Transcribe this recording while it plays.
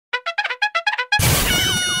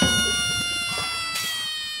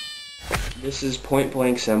This is Point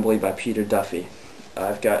Blank Assembly by Peter Duffie.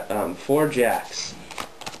 I've got 4 jacks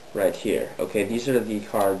right here. Okay, these are the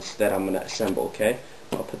cards that I'm going to assemble, okay?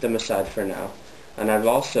 I'll put them aside for now. And I've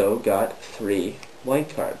also got 3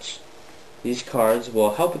 blank cards. These cards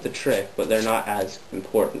will help with the trick, but they're not as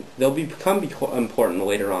important. They'll become important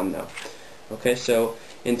later on, though. Okay, so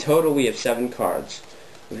in total we have 7 cards.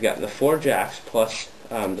 We've got the 4 jacks plus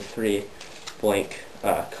the 3 blank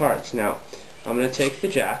cards. Now, I'm going to take the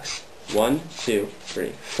jacks, 1, 2, 3,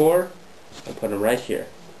 4, and put them right here.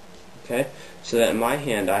 Okay, so that in my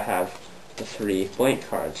hand I have the 3 blank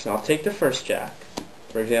cards. Now I'll take the first jack,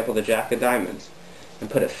 for example the jack of diamonds, and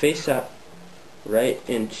put it face up right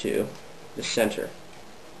into the center.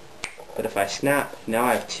 But if I snap, now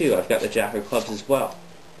I have 2. I've got the jack of clubs as well,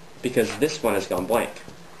 because this one has gone blank.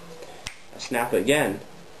 I snap it again,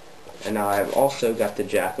 and now I've also got the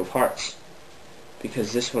jack of hearts,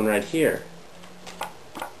 because this one right here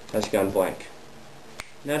has gone blank.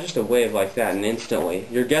 Now just a wave like that, and instantly,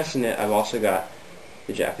 you're guessing it, I've also got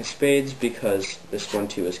the jack of spades, because this one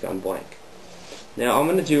too has gone blank. Now I'm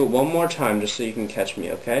going to do it one more time just so you can catch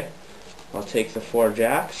me, okay? I'll take the 4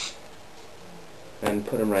 jacks and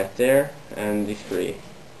put them right there, and the 3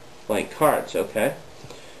 blank cards, okay?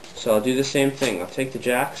 So I'll do the same thing. I'll take the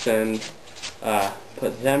jacks and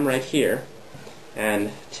put them right here,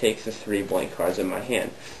 and take the 3 blank cards in my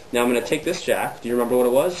hand. Now I'm going to take this jack. Do you remember what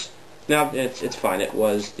it was? No, it's fine. It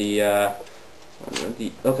was the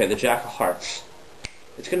jack of hearts.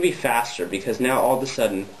 It's going to be faster because now all of a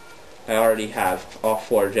sudden I already have all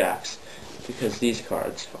 4 jacks, because these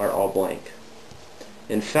cards are all blank.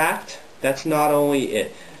 In fact, that's not only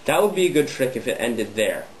it. That would be a good trick if it ended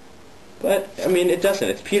there. But, I mean, it doesn't.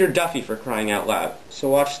 It's Peter Duffie, for crying out loud. So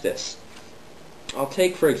watch this. I'll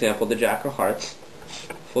take, for example, the jack of hearts,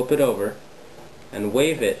 flip it over, and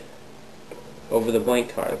wave it over the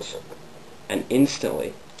blank cards. And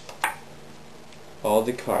instantly, all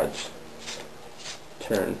the cards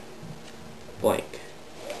turn blank.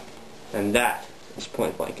 And that is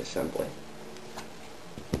Point Blank Assembly.